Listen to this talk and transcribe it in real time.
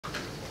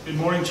Good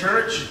morning,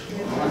 church.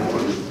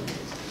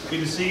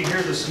 Good to see you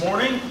here this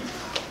morning.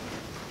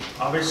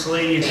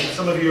 Obviously,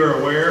 some of you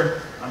are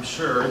aware, I'm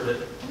sure,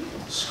 that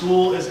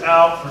school is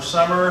out for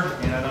summer,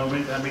 and I know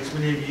that makes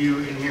many of you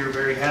in here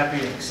very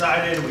happy and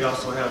excited. We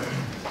also have,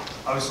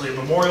 obviously, a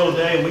Memorial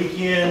Day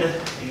weekend,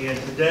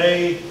 and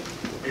today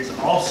is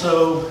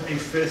also a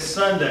fifth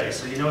Sunday.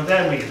 So you know what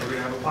that means. We're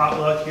going to have a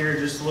potluck here in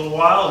just a little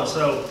while, and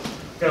so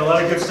got a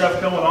lot of good stuff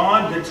going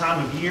on. Good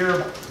time of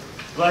year.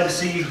 Glad to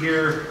see you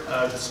here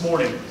this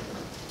morning.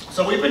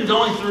 So we've been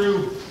going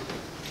through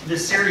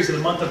this series in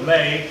the month of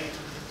May,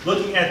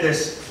 looking at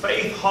this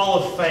Faith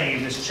Hall of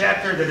Fame, this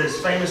chapter that is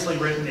famously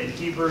written in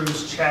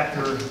Hebrews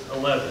chapter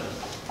 11.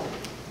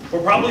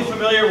 We're probably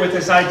familiar with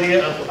this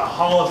idea of a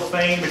Hall of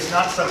Fame. It's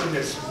not something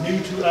that's new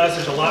to us.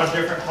 There's a lot of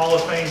different Hall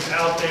of Fames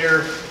out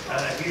there.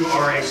 If you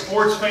are a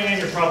sports fan,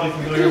 you're probably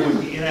familiar with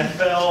the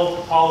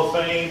NFL Hall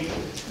of Fame.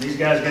 These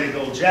guys get a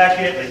gold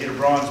jacket, they get a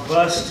bronze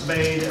bust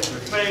made of their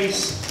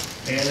face,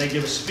 and they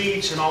give a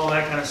speech and all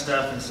that kind of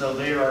stuff, and so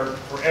they are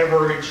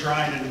forever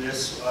enshrined in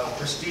this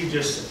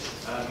prestigious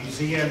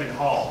museum and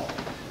hall.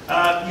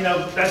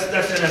 That's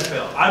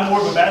NFL. I'm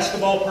more of a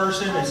basketball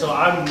person, and so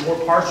I'm more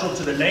partial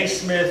to the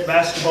Naismith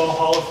Basketball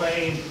Hall of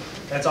Fame.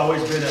 That's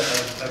always been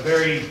a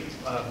very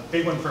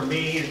big one for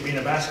me, being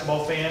a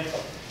basketball fan.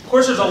 Of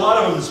course, there's a lot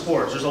of them in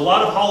sports. There's a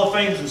lot of Hall of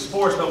Fames in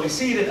sports, but we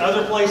see it in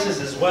other places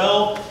as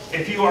well.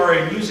 If you are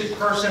a music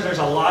person, there's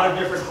a lot of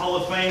different Hall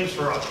of Fames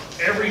for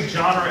every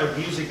genre of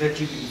music that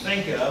you can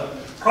think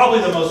of. Probably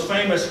the most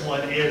famous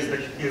one is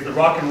the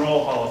Rock and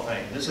Roll Hall of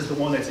Fame. This is the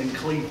one that's in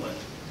Cleveland.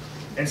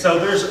 And so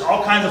there's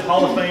all kinds of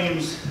Hall of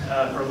Fames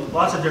for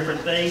lots of different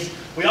things.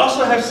 We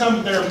also have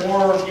some that are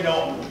more,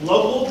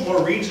 local,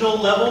 more regional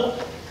level.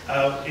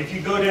 If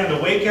you go down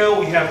to Waco,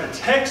 we have the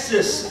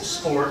Texas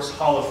Sports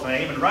Hall of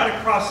Fame, and right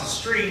across the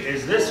street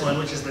is this one,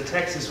 which is the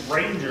Texas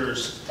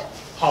Rangers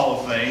Hall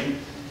of Fame.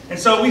 And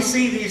so we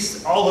see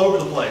these all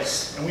over the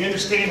place, and we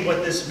understand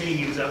what this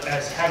means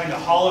as having a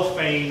Hall of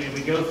Fame, and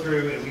we go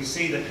through and we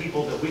see the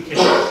people that we can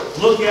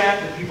look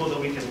at, the people that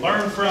we can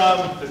learn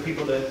from, the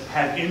people that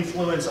have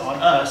influence on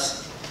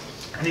us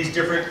in these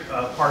different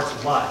parts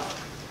of life.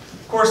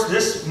 Of course,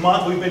 this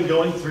month we've been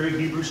going through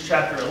Hebrews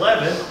chapter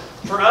 11.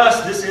 For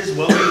us, this is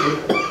what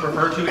we would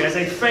refer to as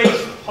a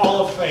Faith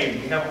Hall of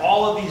Fame. We have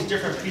all of these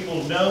different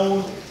people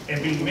known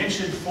and being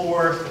mentioned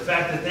for the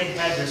fact that they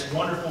had this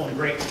wonderful and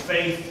great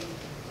faith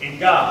in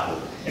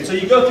God. And so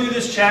you go through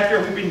this chapter,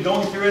 we've been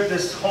going through it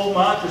this whole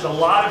month. There's a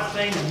lot of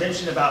things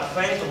mentioned about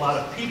faith, a lot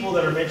of people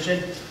that are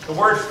mentioned. The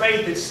word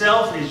faith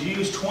itself is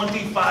used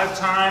 25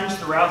 times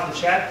throughout the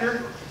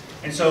chapter.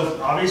 And so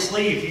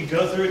obviously, if you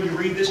go through and you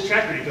read this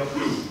chapter, you go,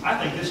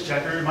 I think this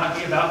chapter might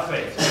be about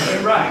faith.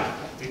 You're right.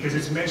 Because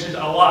it's mentioned a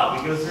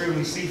lot. We go through and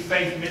we see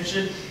faith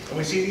mentioned, and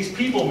we see these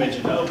people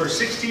mentioned. Over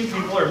 16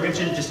 people are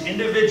mentioned just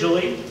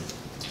individually.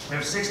 We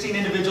have 16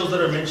 individuals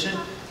that are mentioned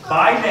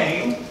by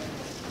name.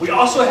 We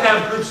also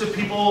have groups of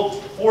people,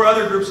 4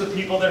 other groups of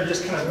people that are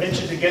just kind of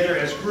mentioned together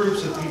as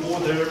groups of people.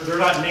 They're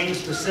not named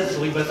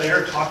specifically, but they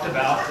are talked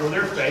about for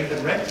their faith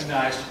and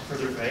recognized for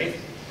their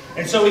faith.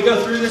 And so we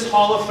go through this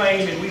Hall of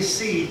Fame and we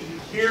see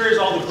here is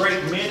all the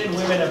great men and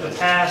women of the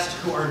past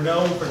who are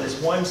known for this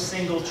one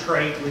single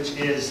trait, which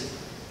is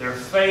their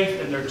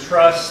faith and their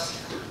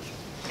trust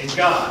in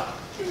God.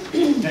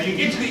 Now you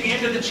get to the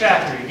end of the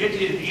chapter, you get to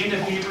the end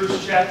of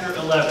Hebrews chapter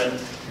 11.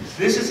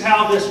 This is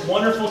how this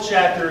wonderful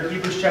chapter,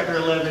 Hebrews chapter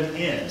 11,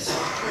 ends.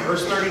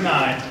 Verse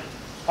 39,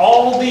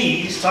 all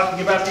these,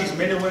 talking about these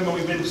men and women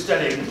we've been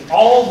studying,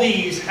 all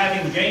these,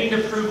 having gained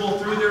approval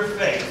through their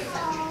faith,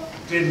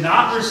 did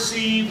not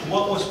receive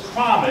what was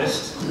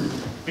promised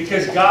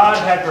because God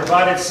had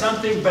provided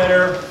something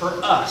better for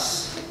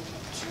us,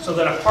 so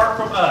that apart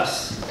from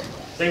us,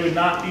 they would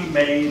not be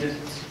made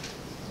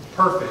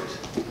perfect.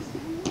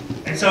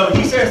 And so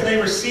he says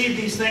they received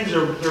these things,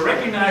 they're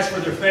recognized for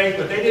their faith,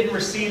 but they didn't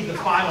receive the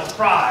final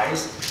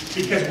prize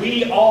because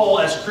we all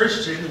as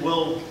Christians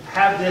will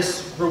have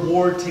this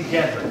reward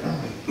together.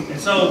 And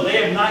so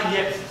they have not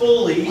yet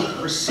fully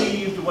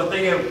received what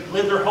they have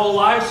lived their whole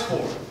lives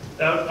for.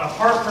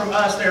 Apart from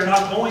us, they're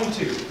not going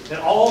to.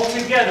 That all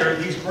together,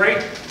 these great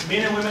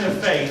men and women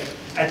of faith,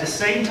 at the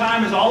same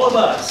time as all of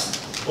us,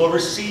 will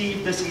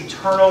receive this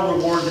eternal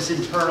reward, this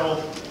eternal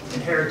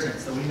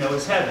inheritance that we know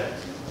is heaven.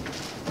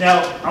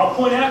 Now, I'll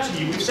point out to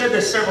you, we've said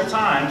this several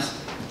times,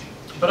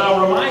 but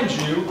I'll remind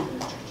you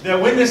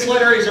that when this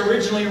letter is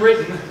originally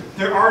written,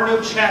 there are no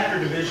chapter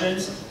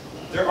divisions,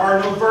 there are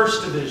no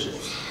verse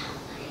divisions.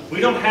 We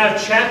don't have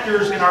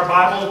chapters in our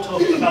Bible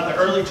until about the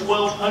early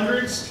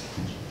 1200s,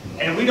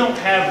 and we don't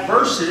have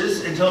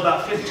verses until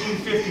about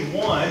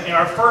 1551, and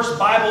our first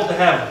Bible to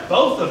have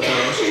both of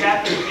those,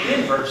 chapters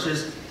and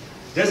verses,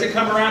 doesn't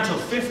come around until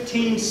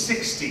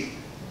 1560.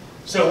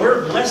 So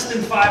we're less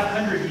than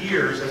 500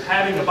 years of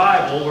having a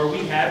Bible where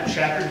we have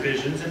chapter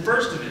divisions and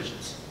verse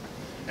divisions.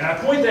 And I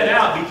point that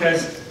out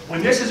because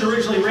when this is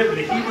originally written,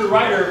 the Hebrew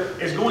writer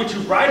is going to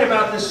write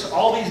about this,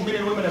 all these men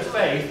and women of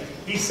faith.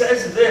 He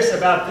says this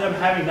about them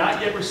having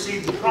not yet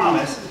received the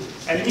promise.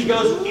 And then he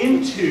goes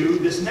into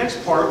this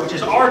next part, which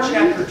is our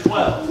chapter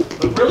 12.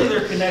 But really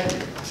they're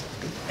connected.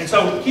 And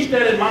so keep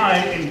that in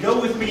mind and go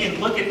with me and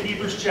look at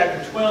Hebrews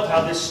chapter 12,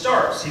 how this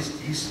starts.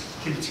 He's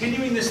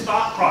continuing this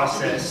thought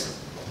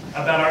process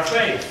about our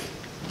faith.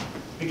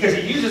 Because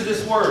he uses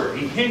this word.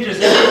 He hinges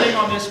everything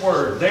on this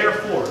word,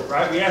 therefore.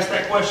 Right? We ask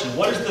that question.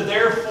 What is the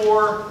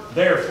therefore?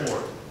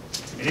 Therefore.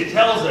 And it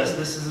tells us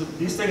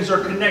these things are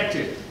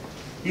connected.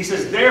 He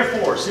says,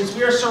 therefore, since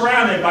we are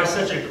surrounded by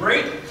such a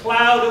great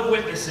cloud of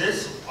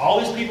witnesses, all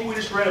these people we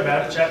just read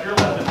about in chapter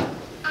 11,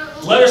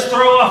 let us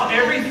throw off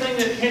everything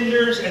that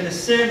hinders and the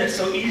sin that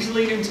so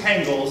easily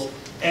entangles,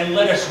 and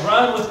let us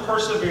run with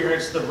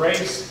perseverance the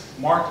race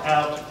marked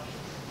out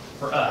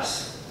for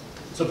us.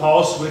 So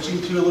Paul's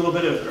switching to a little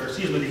bit of,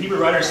 the Hebrew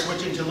writer is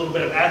switching to a little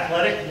bit of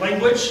athletic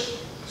language,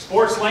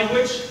 sports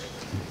language,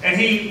 and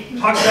he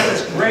talks about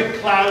this great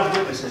cloud of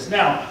witnesses.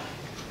 Now,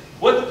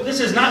 what this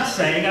is not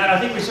saying, and I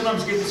think we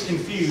sometimes get this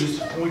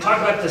confused when we talk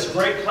about this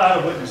great cloud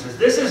of witnesses.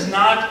 This is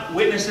not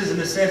witnesses in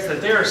the sense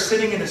that they are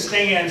sitting in the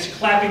stands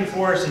clapping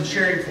for us and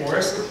cheering for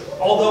us,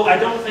 although I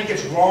don't think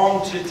it's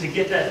wrong to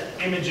get that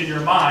image in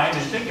your mind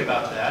and think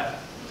about that.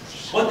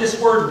 What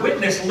this word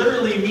witness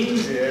literally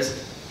means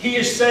is, he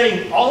is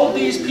saying all of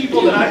these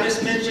people that I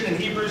just mentioned in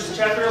Hebrews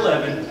chapter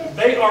 11,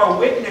 they are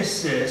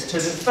witnesses to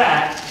the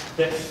fact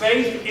that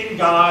faith in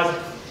God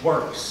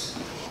works.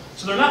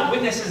 So they're not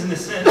witnesses in the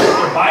sense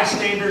that they're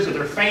bystanders or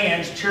they're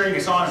fans cheering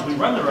us on as we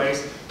run the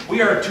race.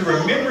 We are to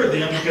remember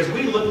them because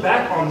we look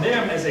back on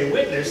them as a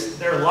witness,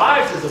 their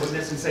lives as a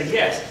witness, and say,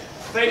 yes,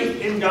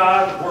 faith in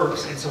God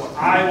works, and so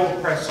I will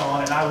press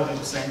on and I will do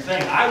the same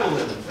thing. I will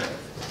live in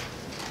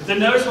faith. But then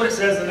notice what it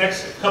says in the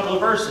next couple of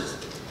verses.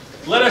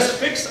 Let us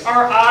fix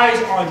our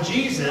eyes on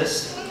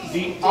Jesus,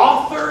 the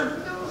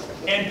author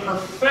and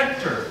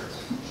perfecter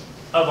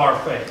of our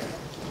faith,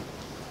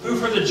 who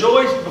for the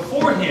joy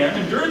before him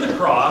endured the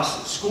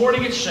cross,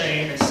 scorning its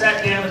shame, and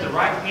sat down at the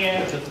right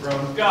hand of the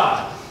throne of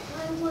God.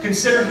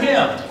 Consider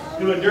him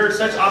who endured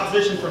such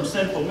opposition from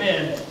sinful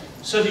men,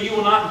 so that you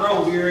will not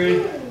grow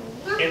weary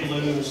and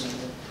lose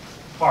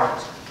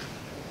heart.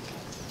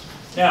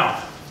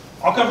 Now,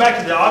 I'll come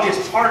back to the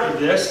obvious part of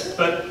this,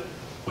 but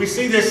we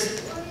see this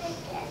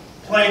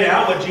played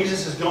out, what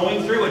Jesus is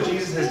going through, what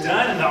Jesus has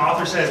done, and the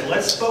author says,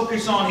 let's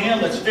focus on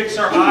him, let's fix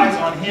our eyes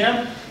on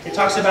him. It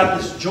talks about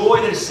this joy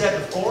that is set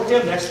before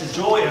him. That's the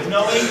joy of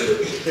knowing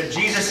that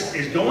Jesus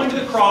is going to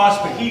the cross,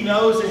 but he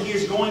knows that he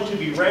is going to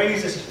be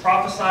raised, as is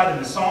prophesied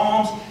in the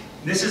Psalms.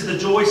 This is the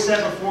joy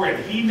set before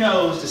him. He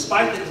knows,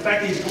 despite the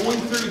fact that he's going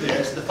through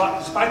this,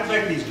 despite the fact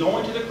that he's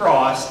going to the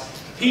cross,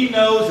 he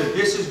knows that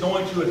this is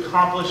going to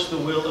accomplish the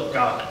will of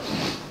God.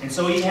 And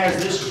so he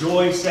has this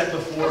joy set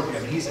before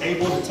him. He's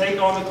able to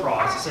take on the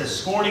cross. It says,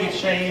 scorning its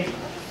shame.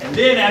 And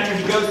then after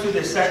he goes through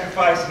this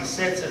sacrifice, he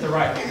sits at the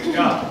right hand of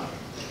God.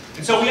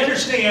 And so we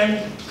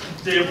understand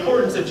the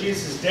importance of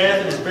Jesus'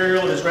 death and his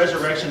burial and his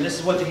resurrection. This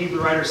is what the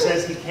Hebrew writer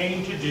says he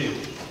came to do.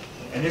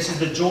 And this is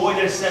the joy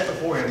that is set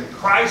before him.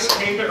 Christ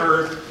came to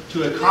earth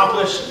to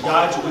accomplish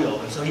God's will.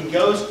 And so he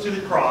goes to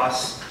the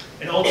cross,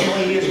 and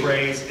ultimately he is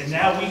raised. And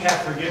now we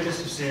have forgiveness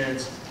of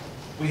sins.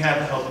 We have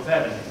the hope of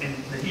heaven. And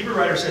the Hebrew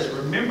writer says,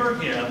 remember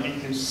him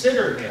and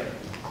consider him.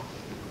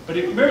 But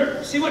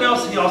see what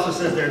else he also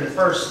says there in the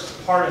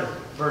first part of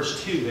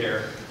verse 2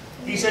 there.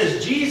 He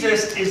says,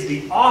 Jesus is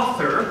the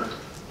author,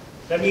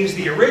 that means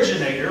the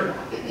originator,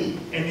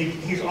 and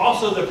he's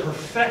also the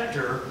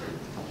perfecter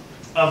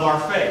of our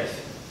faith.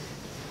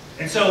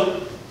 And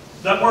so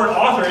that word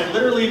author, it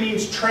literally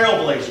means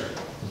trailblazer.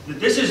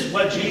 This is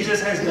what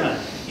Jesus has done.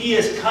 He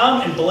has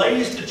come and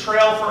blazed the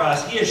trail for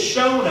us. He has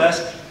shown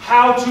us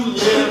how to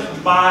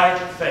live by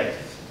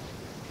faith.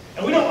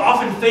 And we don't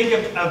often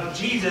think of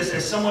Jesus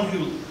as someone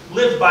who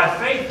lived by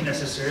faith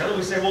necessarily.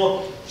 We say,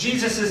 well,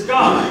 Jesus is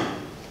God.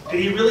 Did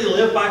he really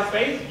live by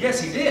faith?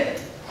 Yes, he did.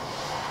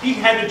 He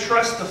had to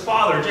trust the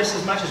Father just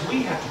as much as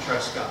we have to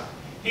trust God.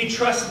 He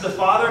trusted the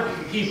Father.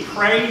 He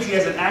prays. He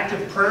has an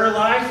active prayer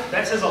life.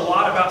 That says a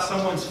lot about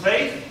someone's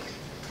faith.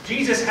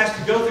 Jesus has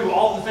to go through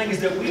all the things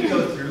that we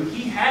go through.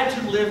 He had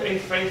to live a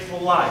faithful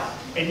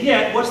life. And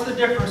yet, what's the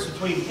difference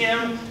between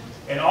him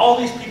and all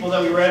these people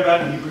that we read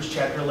about in Hebrews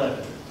chapter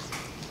 11?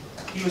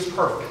 He was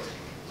perfect.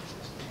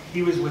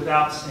 He was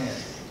without sin.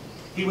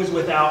 He was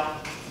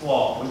without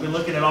flaw. We've been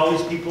looking at all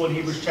these people in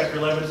Hebrews chapter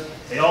 11.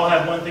 They all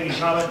have one thing in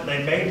common.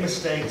 They made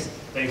mistakes.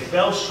 They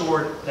fell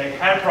short. They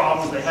had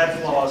problems. They had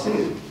flaws.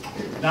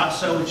 Not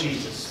so with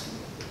Jesus.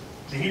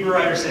 The Hebrew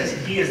writer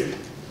says he is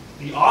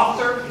the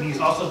author and he's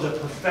also the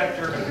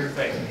perfecter of your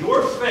faith.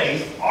 Your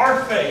faith,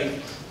 our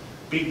faith,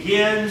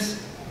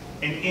 begins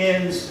and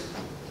ends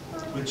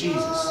with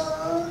Jesus.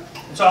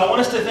 And so I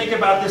want us to think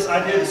about this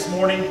idea this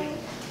morning.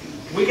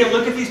 We can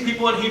look at these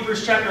people in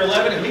Hebrews chapter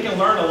 11 and we can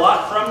learn a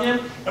lot from them,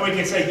 and we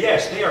can say,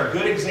 yes, they are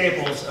good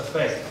examples of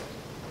faith.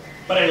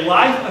 But a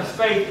life of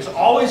faith is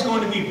always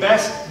going to be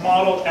best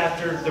modeled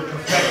after the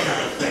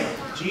perfecter of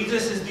faith.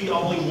 Jesus is the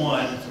only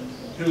one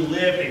who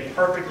lived a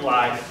perfect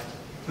life,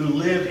 who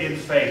lived in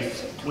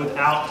faith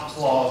without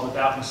flaws,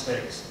 without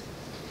mistakes.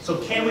 So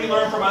can we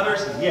learn from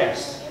others?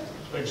 Yes.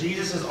 but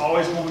Jesus is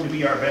always going to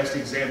be our best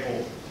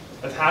example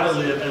of how to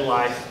live a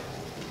life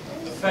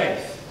of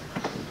faith.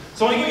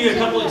 So I want to give you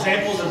a couple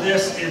examples of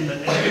this in the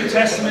New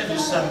Testament,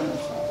 just some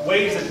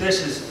ways that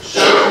this is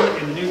shown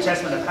in the New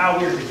Testament of how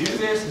we are to do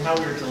this and how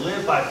we are to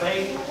live by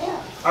faith.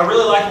 I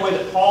really like the way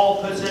that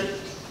Paul puts it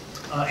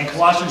in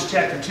Colossians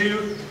chapter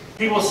 2.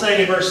 He will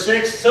say in verse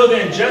 6, "So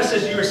then, just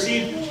as you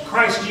received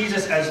Christ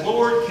Jesus as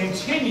Lord,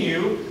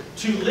 continue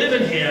to live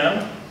in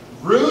Him,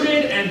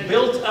 rooted and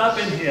built up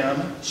in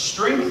Him,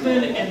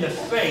 strengthened in the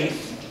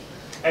faith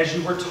as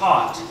you were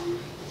taught,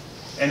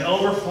 and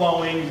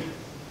overflowing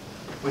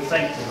with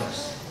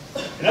thankfulness."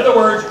 In other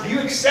words, you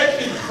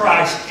accepted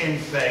Christ in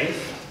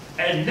faith,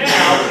 and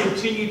now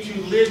continue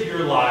to live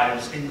your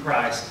lives in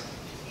Christ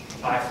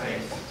by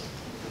faith.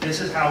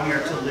 This is how we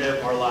are to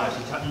live our lives.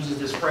 He uses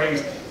this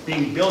phrase,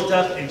 being built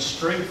up and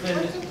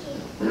strengthened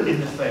in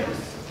the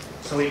faith.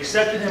 So we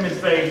accepted Him in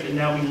faith, and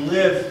now we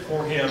live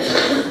for Him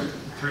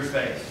through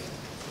faith.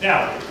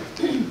 Now,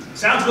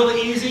 sounds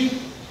really easy.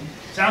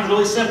 Sounds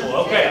really simple.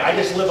 Okay, I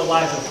just live a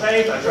life of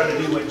faith. I try to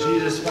do what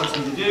Jesus wants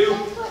me to do.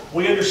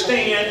 We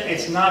understand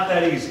it's not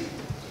that easy.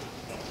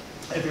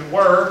 If it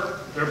were,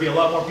 there would be a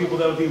lot more people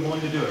that would be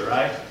willing to do it,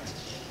 right?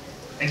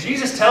 And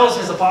Jesus tells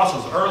His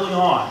apostles early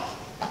on,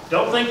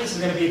 don't think this is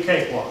going to be a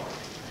cakewalk.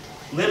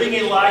 Living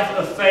a life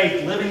of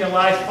faith, living a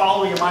life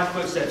following in my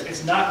footsteps,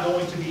 it's not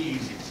going to be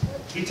easy.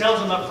 He tells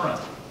them up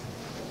front.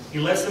 He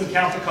lets them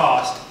count the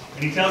cost.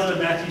 And He tells them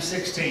in Matthew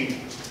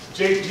 16,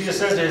 Jesus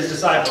says to His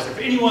disciples, "If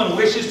anyone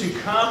wishes to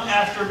come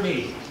after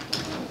me,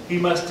 he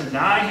must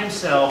deny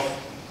himself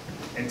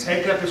and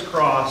take up his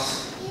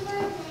cross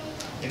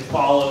and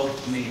follow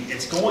me."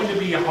 It's going to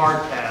be a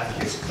hard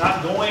path. It's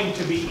not going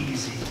to be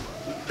easy.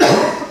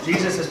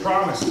 Jesus has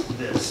promised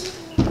this,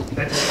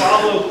 that to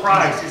follow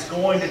Christ is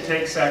going to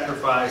take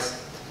sacrifice.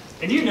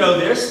 And you know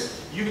this.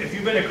 If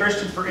you've been a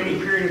Christian for any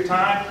period of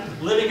time,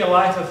 living a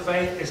life of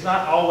faith is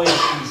not always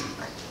easy.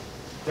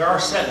 There are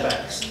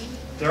setbacks.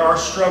 There are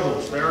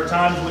struggles. There are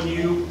times when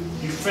you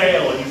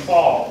fail and you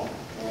fall.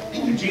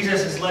 And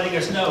Jesus is letting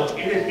us know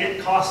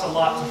it costs a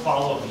lot to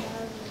follow me,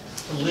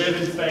 to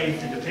live in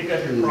faith and to pick up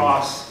your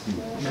cross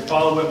and to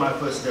follow in my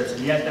footsteps.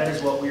 And yet that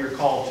is what we are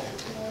called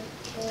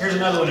to. Here's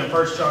another one in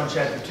 1 John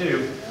chapter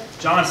 2.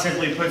 John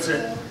simply puts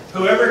it,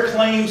 "Whoever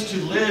claims to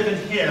live in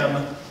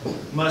Him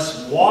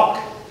must walk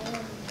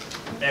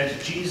as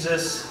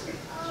Jesus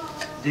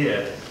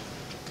did."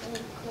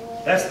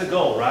 That's the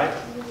goal, right?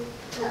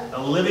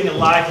 Living a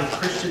life of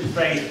Christian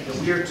faith, that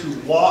we are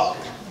to walk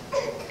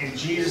in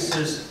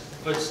Jesus'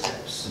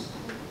 footsteps.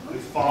 We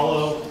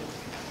follow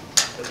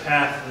the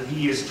path that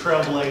He has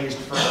trailblazed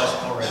for us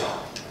already.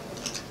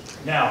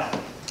 Now,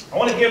 I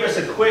want to give us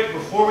a quick,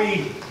 before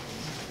we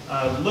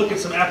look at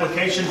some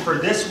application for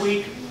this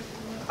week,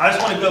 I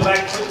just want to go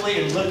back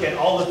quickly and look at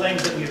all the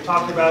things that we have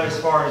talked about as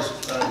far as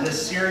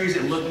this series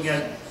and looking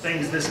at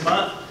things this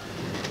month.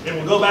 And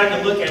we'll go back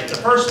and look at the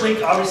first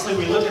week. Obviously,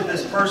 we looked at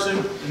this person,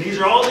 and these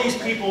are all these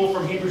people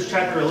from Hebrews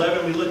chapter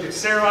 11. We looked at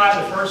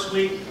Sarai the first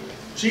week.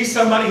 She's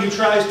somebody who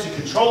tries to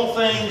control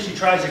things. She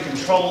tries to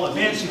control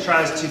events. She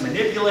tries to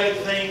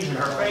manipulate things in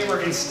her favor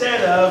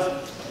instead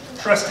of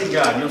trusting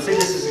God. You'll see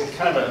this is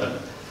kind of a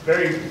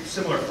very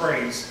similar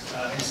phrase,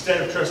 instead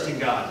of trusting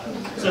God.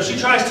 So she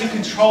tries to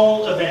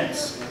control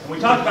events. We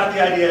talked about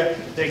the idea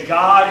that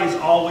God is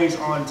always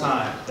on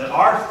time, that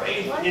our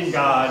faith in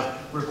God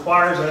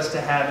requires us to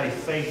have a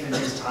faith in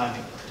His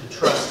timing, to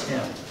trust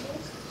Him.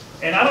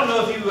 And I don't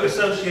know if you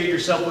associate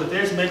yourself with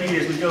this. Maybe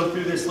as we go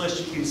through this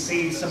list, you can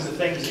see some of the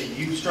things that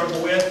you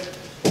struggle with.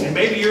 And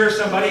maybe you're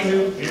somebody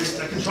who is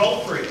a control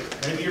freak.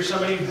 Maybe you're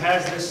somebody who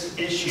has this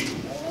issue.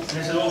 And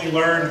this is what we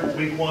learned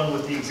week 1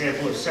 with the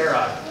example of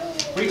Sarai.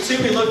 Week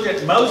 2, we looked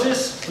at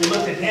Moses. We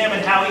looked at him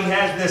and how he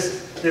had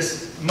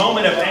this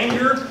moment of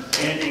anger.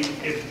 And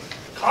it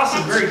cost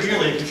him very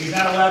dearly because he's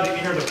not allowed to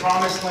enter the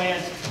promised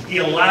land. He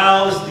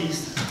allows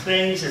these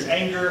things, his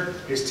anger,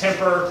 his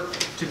temper,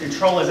 to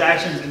control his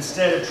actions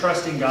instead of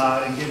trusting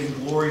God and giving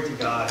glory to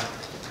God.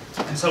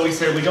 And so we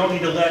said we don't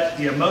need to let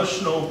the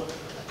emotional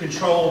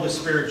control the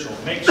spiritual.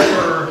 Make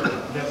sure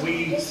that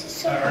we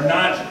are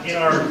not in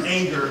our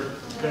anger,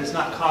 that it's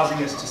not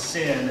causing us to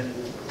sin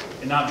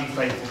and not be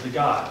faithful to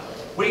God.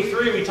 Week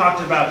 3, we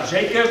talked about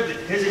Jacob,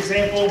 his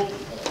example.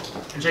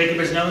 And Jacob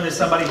is known as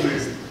somebody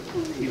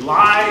he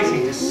lies, he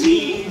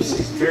deceives,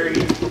 he's very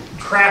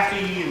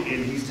crafty,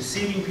 and he's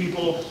deceiving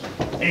people.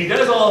 And he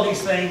does all of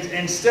these things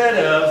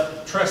instead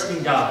of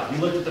trusting God. We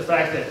looked at the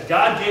fact that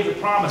God gave the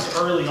promise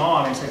early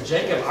on and said,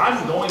 Jacob,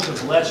 I'm going to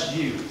bless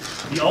you.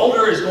 The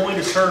older is going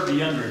to serve the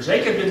younger.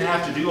 Jacob didn't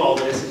have to do all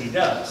this, and he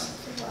does.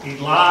 He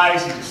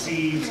lies, he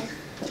deceives.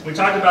 We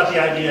talked about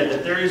the idea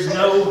that there is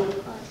no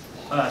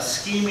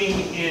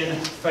scheming in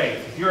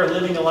faith. If you're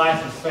living a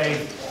life of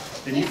faith,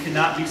 then you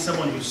cannot be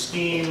someone who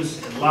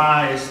schemes and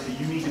lies. That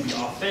you need to be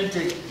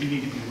authentic. You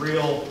need to be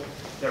real.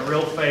 That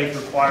real faith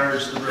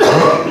requires the real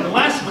faith. And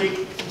last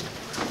week,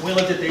 we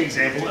looked at the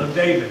example of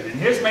David. And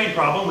his main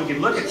problem, we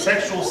could look at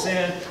sexual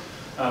sin.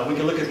 We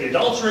could look at the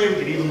adultery. We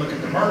could even look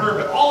at the murder.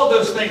 But all of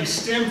those things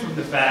stem from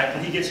the fact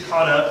that he gets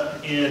caught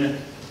up in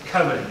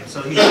coveting. And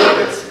so he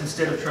covets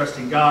instead of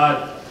trusting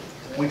God.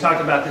 We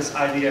talked about this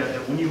idea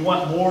that when you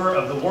want more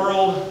of the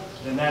world,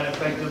 then that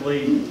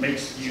effectively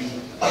makes you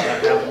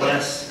have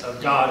less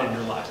of God in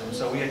your life. And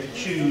so we have to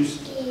choose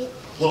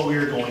what we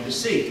are going to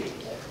seek.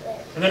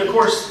 And then, of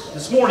course,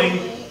 this morning,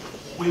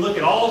 we look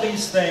at all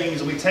these things,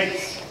 and we take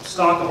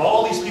stock of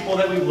all these people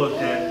that we've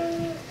looked at.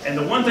 And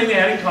the one thing they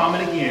had in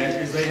common,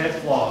 again, is they had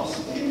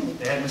flaws.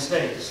 They had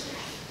mistakes.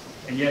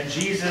 And yet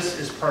Jesus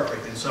is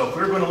perfect. And so if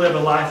we're going to live a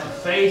life of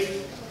faith,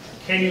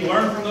 can you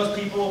learn from those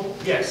people?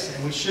 Yes,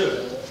 and we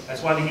should.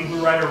 That's why the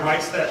Hebrew writer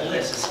writes that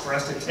list. It's for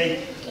us to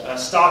take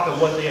stock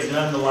of what they have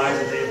done, the lives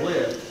that they have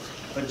lived.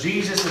 But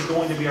Jesus is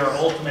going to be our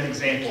ultimate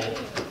example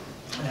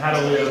in how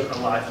to live a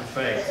life of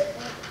faith.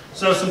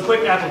 So some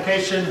quick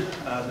application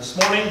this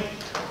morning.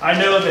 I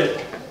know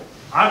that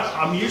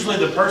I'm usually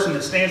the person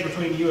that stands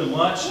between you and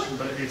lunch,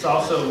 but it's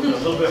also a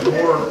little bit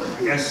more,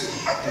 I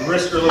guess, the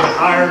risks are a little bit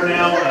higher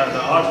now.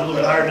 The odds are a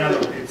little bit higher now.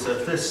 It's a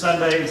fifth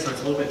Sunday, so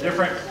it's a little bit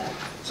different.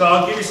 So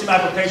I'll give you some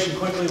application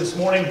quickly this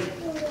morning.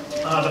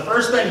 The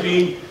first thing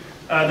being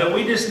that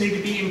we just need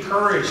to be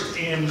encouraged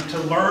and to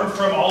learn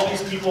from all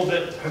these people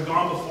that have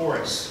gone before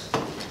us.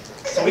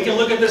 So we can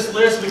look at this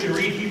list, we can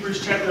read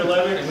Hebrews chapter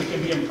 11, and we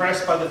can be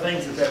impressed by the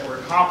things that were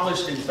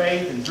accomplished in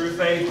faith and through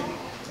faith,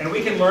 and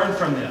we can learn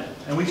from them.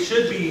 And we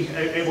should be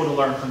able to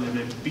learn from them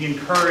and be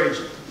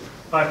encouraged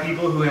by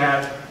people who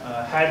have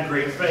had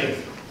great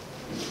faith.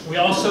 We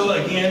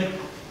also, again,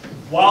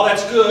 while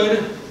that's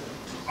good,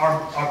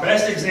 our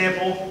best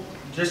example,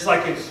 just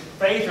like it's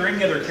faith or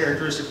any other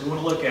characteristic we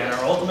want to look at,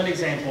 our ultimate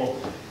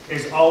example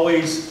is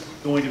always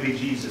going to be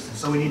Jesus. And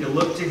so we need to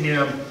look to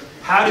him.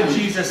 How did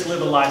Jesus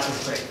live a life of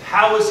faith?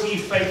 How was he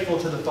faithful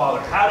to the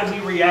Father? How did he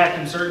react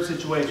in certain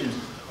situations?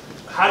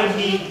 How did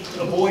he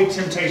avoid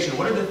temptation?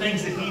 What are the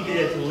things that he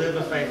did to live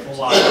a faithful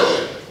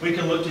life? We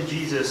can look to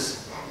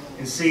Jesus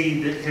and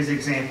see his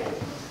example.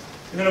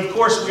 And then, of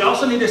course, we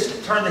also need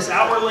to turn this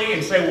outwardly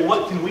and say, well,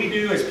 what can we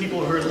do as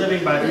people who are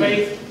living by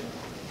faith?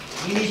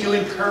 We need to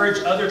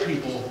encourage other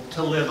people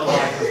to live a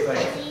life of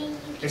faith.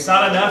 It's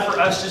not enough for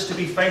us just to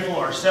be faithful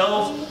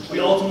ourselves. We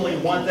ultimately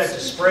want that to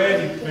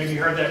spread. You maybe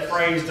heard that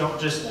phrase, don't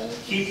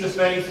just keep the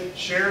faith,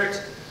 share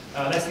it.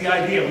 That's the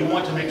idea. We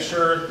want to make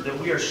sure that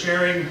we are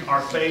sharing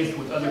our faith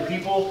with other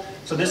people.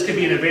 So this could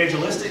be an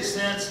evangelistic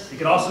sense. It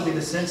could also be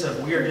the sense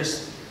of we are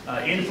just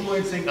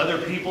influencing other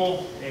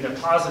people in a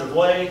positive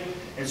way.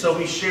 And so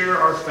we share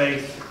our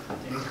faith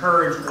and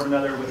encourage one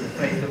another with the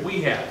faith that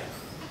we have.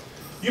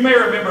 You may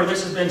remember,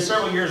 this has been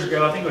several years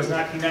ago, I think it was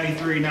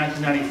 1993,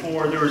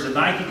 1994, there was a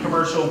Nike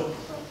commercial,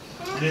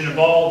 and it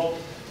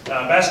involved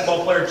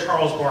basketball player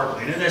Charles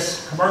Barkley. And in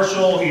this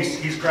commercial,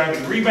 he's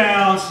grabbing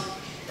rebounds,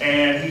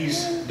 and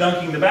he's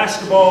dunking the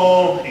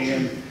basketball,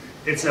 and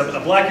it's a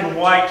black and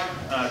white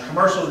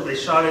commercial that they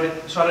shot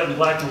it in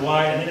black and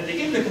white. And then at the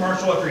end of the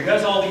commercial, after he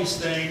does all these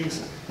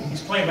things,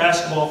 he's playing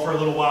basketball for a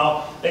little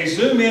while, they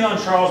zoom in on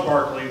Charles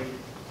Barkley,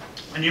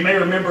 and you may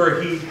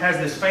remember he has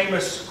this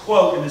famous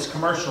quote in this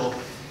commercial.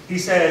 He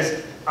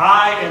says,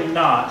 "I am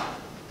not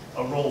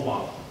a role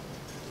model."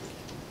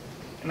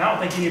 And I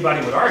don't think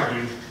anybody would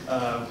argue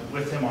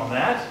with him on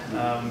that.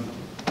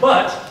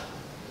 But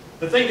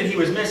the thing that he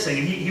was missing,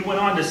 and he went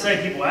on to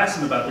say, people asked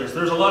him about this,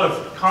 there's a lot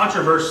of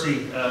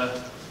controversy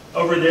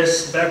over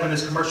this back when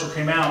this commercial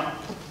came out.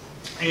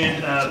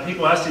 And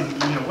people asked him,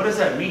 what does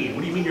that mean?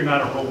 What do you mean you're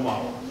not a role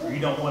model? Or you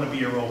don't want to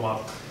be a role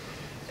model?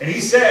 And he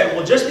said,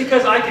 well, just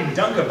because I can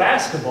dunk a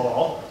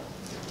basketball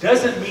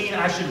doesn't mean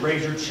I should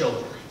raise your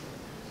children.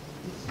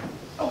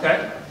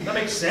 Okay, that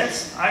makes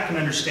sense. I can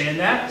understand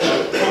that.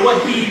 But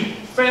what he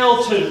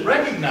failed to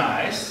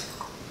recognize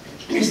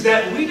is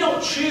that we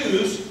don't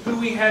choose who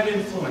we have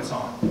influence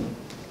on.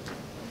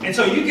 And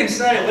so you can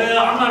say,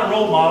 well, I'm not a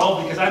role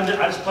model because I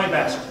just play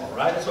basketball,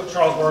 right? That's what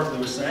Charles Barkley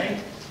was saying.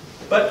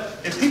 But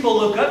if people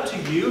look up to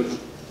you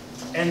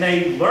and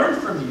they learn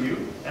from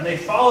you and they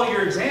follow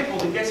your example,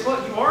 then guess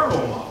what? You are a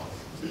role model.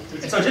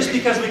 And so just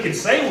because we can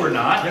say we're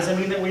not doesn't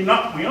mean that we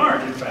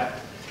aren't, in fact.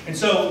 And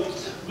so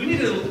we need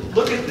to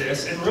look at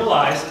this and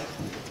realize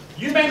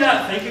you may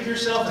not think of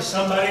yourself as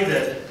somebody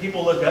that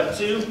people look up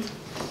to,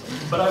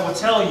 but I will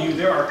tell you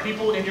there are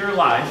people in your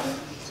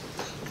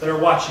life that are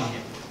watching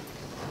you.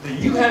 That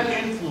you have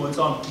influence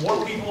on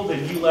more people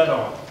than you let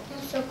on.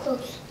 That's so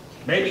close.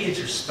 Maybe it's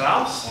your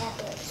spouse.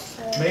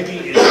 Maybe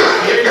it's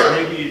your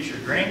kids. Maybe it's your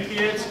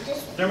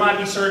grandkids. There might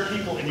be certain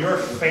people in your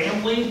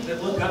family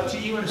that look up to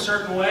you in a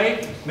certain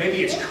way.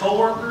 Maybe it's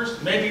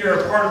coworkers. Maybe you're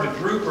a part of a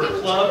group or a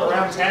club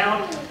around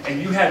town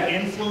and you have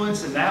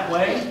influence in that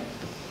way.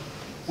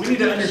 We need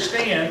to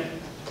understand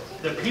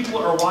that people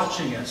are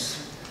watching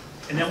us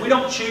and that we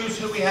don't choose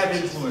who we have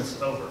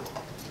influence over.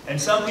 And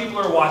some people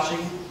are watching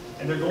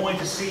and they're going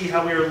to see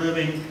how we are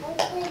living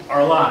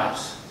our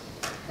lives.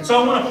 And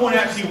so I want to point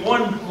out to you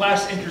one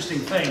last interesting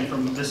thing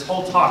from this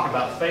whole talk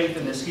about faith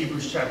in this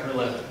Hebrews chapter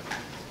 11.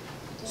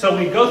 So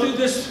we go through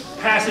this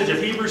passage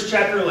of Hebrews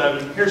chapter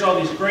 11. Here's all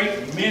these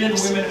great men and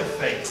women of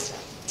faith.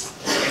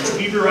 And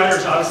the Hebrew writer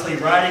is obviously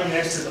writing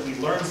this so that we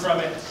learn from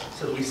it,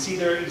 so that we see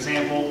their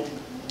example.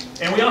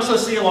 And we also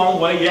see along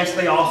the way, yes,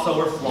 they also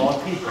were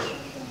flawed people.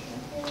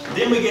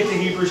 Then we get to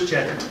Hebrews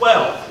chapter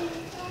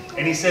 12.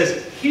 And he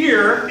says,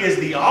 here is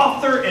the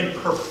author and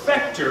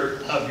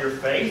perfecter of your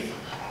faith.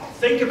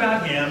 Think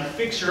about him.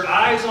 Fix your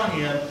eyes on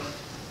him.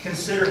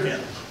 Consider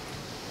him.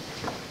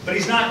 But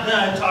he's not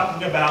done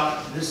talking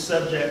about this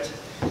subject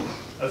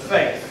of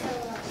faith.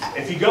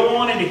 If you go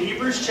on into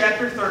Hebrews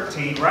chapter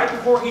 13, right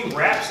before he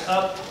wraps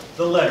up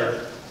the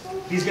letter,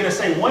 he's going to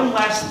say one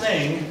last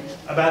thing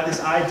about this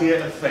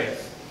idea of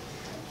faith.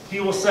 He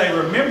will say,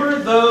 remember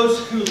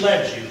those who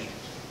led you,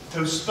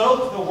 who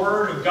spoke the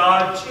word of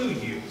God to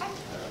you,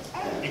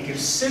 and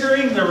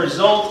considering the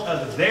result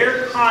of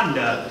their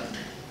conduct,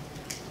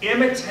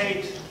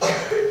 imitate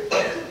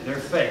their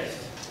faith.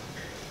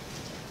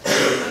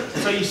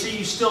 So you see,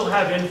 you still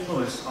have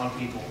influence on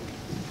people.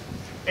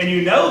 And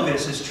you know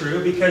this is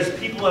true because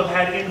people have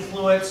had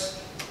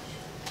influence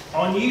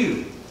on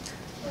you.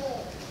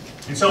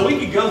 And so we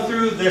could go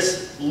through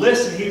this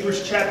list in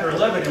Hebrews chapter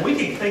 11 and we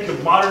can think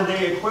of modern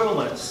day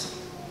equivalents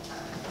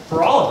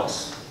for all of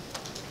us.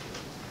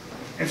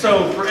 And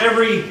so for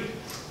every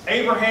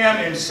Abraham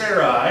and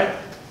Sarai,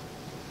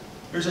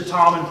 there's a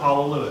Tom and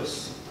Paula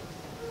Lewis.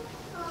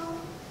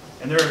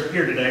 And they're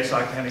here today, so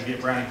I kind of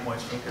get brownie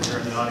points because they're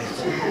in the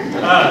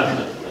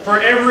audience. For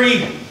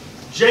every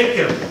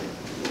Jacob,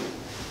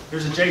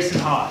 there's a Jason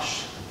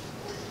Hosh.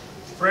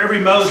 For every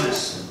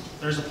Moses,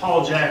 there's a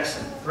Paul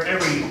Jackson. For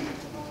every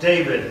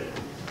David,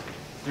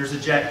 there's a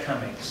Jack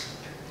Cummings.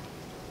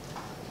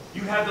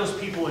 You have those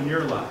people in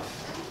your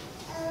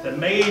life that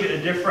made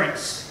a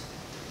difference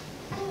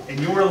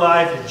in your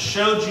life and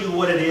showed you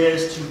what it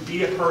is to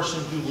be a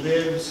person who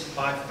lives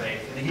by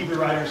faith. And the Hebrew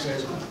writer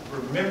says,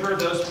 remember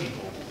those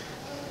people.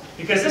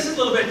 Because this is a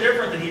little bit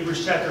different than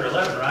Hebrews chapter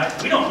 11,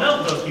 right? We don't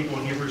know those people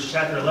in Hebrews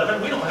chapter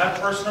 11. We don't have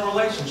a personal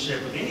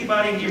relationship with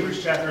anybody in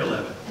Hebrews chapter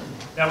 11.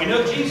 Now we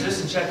know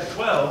Jesus in chapter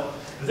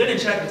 12, but then in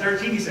chapter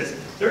 13 he says,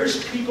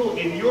 there's people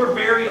in your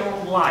very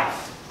own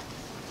life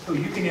who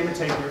you can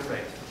imitate their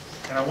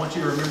faith. And I want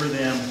you to remember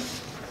them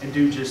and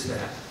do just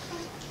that.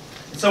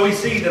 And so we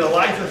see that a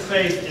life of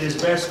faith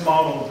is best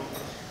modeled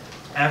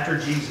after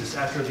Jesus,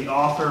 after the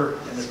author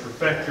and the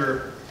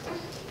perfecter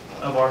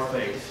of our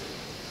faith.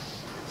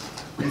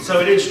 And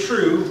so it is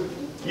true,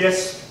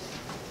 yes,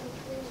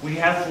 we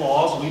have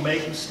flaws, we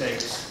make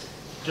mistakes,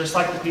 just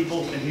like the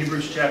people in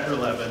Hebrews chapter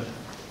 11.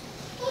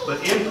 But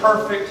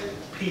imperfect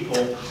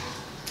people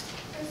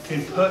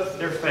can put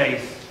their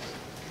faith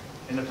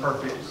in the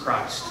perfect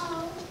Christ.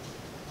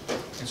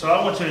 And so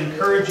I want to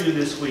encourage you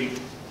this week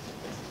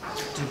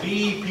to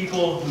be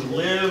people who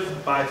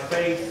live by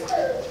faith,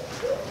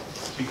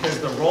 because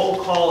the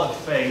roll call of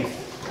faith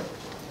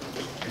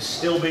is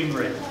still being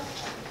written.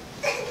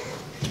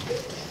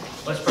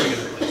 Let's pray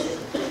together, please.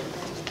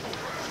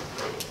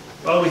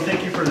 Father, we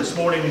thank you for this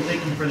morning. We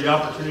thank you for the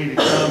opportunity to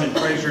come and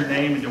praise your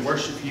name and to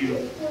worship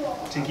you,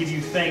 to give you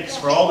thanks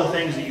for all the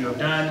things that you have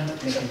done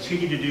and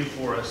continue to do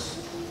for us.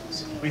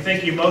 We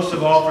thank you most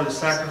of all for the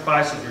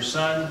sacrifice of your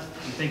Son.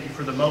 We thank you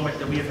for the moment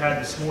that we have had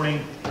this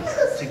morning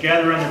to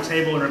gather around the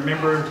table and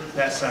remember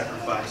that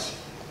sacrifice.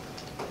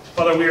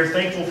 Father, we are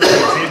thankful for the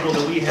example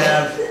that we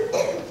have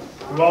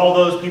through all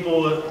those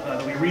people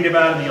that we read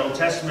about in the Old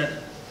Testament,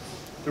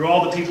 through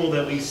all the people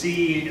that we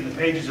see in the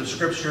pages of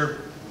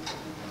Scripture.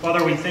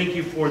 Father, we thank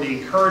you for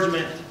the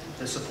encouragement,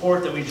 the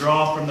support that we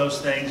draw from those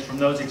things, from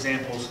those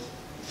examples.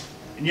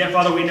 And yet,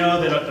 Father, we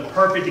know that the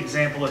perfect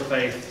example of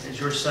faith is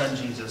your Son,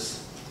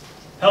 Jesus.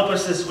 Help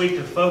us this week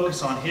to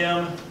focus on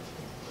him,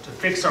 to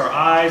fix our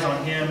eyes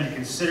on him and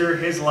consider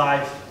his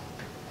life.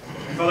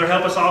 And Father,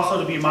 help us also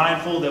to be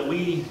mindful that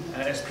we,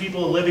 as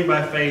people living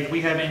by faith,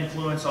 we have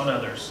influence on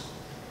others.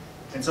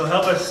 And so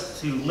help us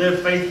to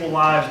live faithful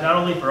lives, not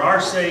only for our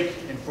sake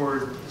and for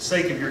the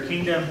sake of your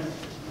kingdom,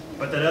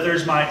 but that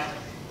others might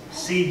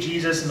see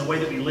Jesus in the way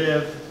that we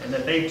live, and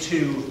that they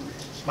too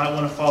might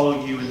want to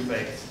follow you in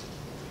faith.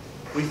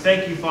 We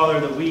thank you,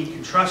 Father, that we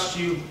can trust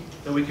you,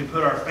 that we can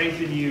put our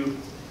faith in you,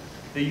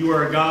 that you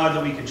are a God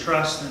that we can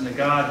trust and a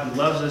God who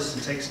loves us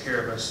and takes care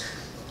of us.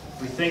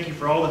 We thank you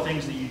for all the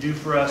things that you do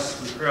for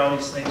us. We pray all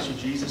these things in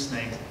Jesus'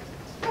 name.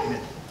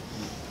 Amen.